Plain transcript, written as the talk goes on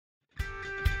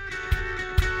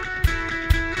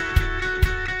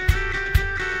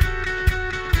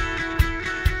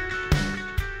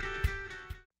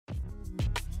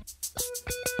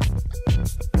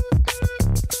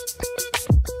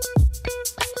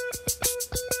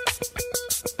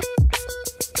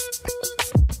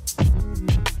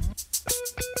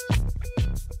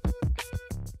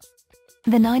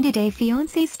The 90-Day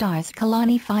Fiancé stars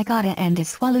Kalani Faagata and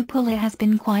Asuelu has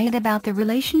been quiet about the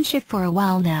relationship for a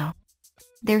while now.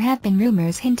 There have been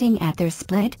rumors hinting at their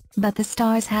split, but the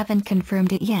stars haven't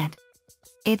confirmed it yet.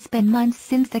 It's been months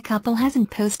since the couple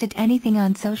hasn't posted anything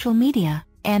on social media,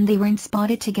 and they weren't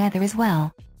spotted together as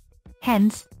well.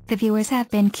 Hence, the viewers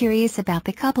have been curious about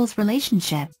the couple's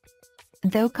relationship.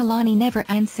 Though Kalani never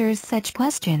answers such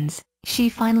questions, she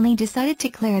finally decided to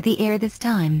clear the air this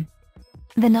time.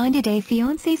 The 90-Day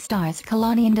Fiancé stars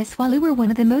Kalani and Asuelu were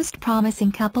one of the most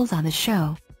promising couples on the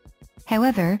show.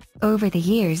 However, over the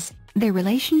years, their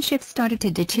relationship started to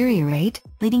deteriorate,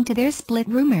 leading to their split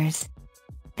rumors.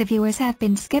 The viewers have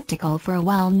been skeptical for a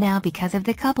while now because of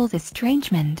the couple's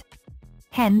estrangement.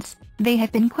 Hence, they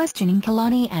have been questioning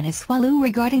Kalani and Asuelu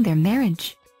regarding their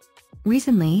marriage.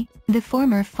 Recently, the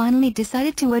former finally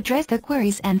decided to address the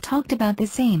queries and talked about the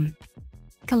same.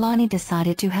 Kalani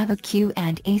decided to have a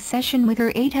Q&A session with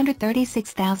her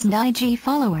 836,000 IG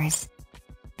followers.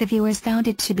 The viewers found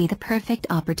it to be the perfect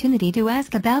opportunity to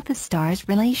ask about the stars'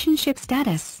 relationship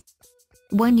status.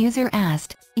 One user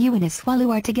asked, "You and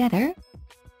Asuelu are together?"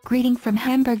 Greeting from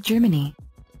Hamburg, Germany.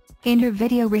 In her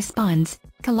video response,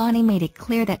 Kalani made it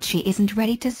clear that she isn't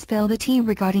ready to spill the tea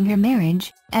regarding her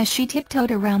marriage, as she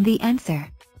tiptoed around the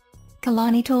answer.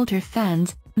 Kalani told her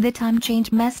fans, "The time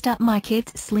change messed up my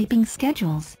kids' sleeping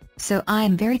schedules, so I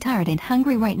am very tired and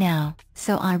hungry right now,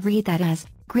 so I read that as,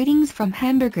 greetings from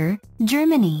Hamburger,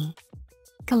 Germany."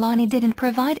 Kalani didn't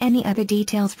provide any other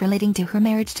details relating to her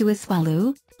marriage to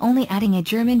Asuelu, only adding a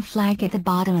German flag at the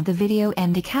bottom of the video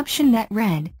and a caption that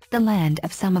read, "The land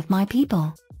of some of my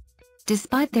people."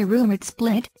 Despite their rumored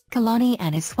split, Kalani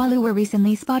and Asuelu were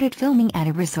recently spotted filming at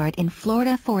a resort in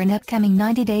Florida for an upcoming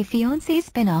 90-Day Fiancé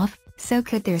spin-off. So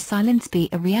could their silence be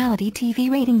a reality TV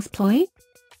ratings ploy?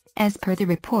 As per the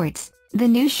reports, the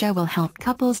new show will help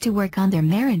couples to work on their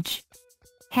marriage.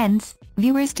 Hence,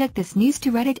 viewers took this news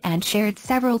to Reddit and shared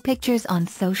several pictures on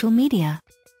social media.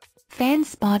 Fans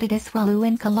spotted Asuelu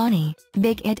and Kalani,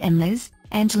 Big Ed and Liz,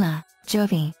 Angela,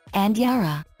 Jovi, and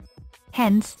Yara.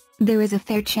 Hence, there is a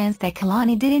fair chance that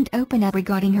Kalani didn't open up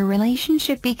regarding her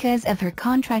relationship because of her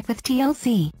contract with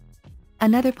TLC.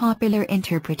 Another popular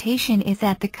interpretation is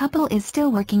that the couple is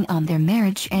still working on their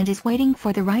marriage and is waiting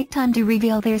for the right time to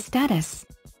reveal their status.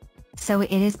 So it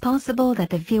is possible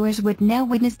that the viewers would now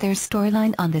witness their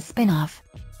storyline on the spin-off.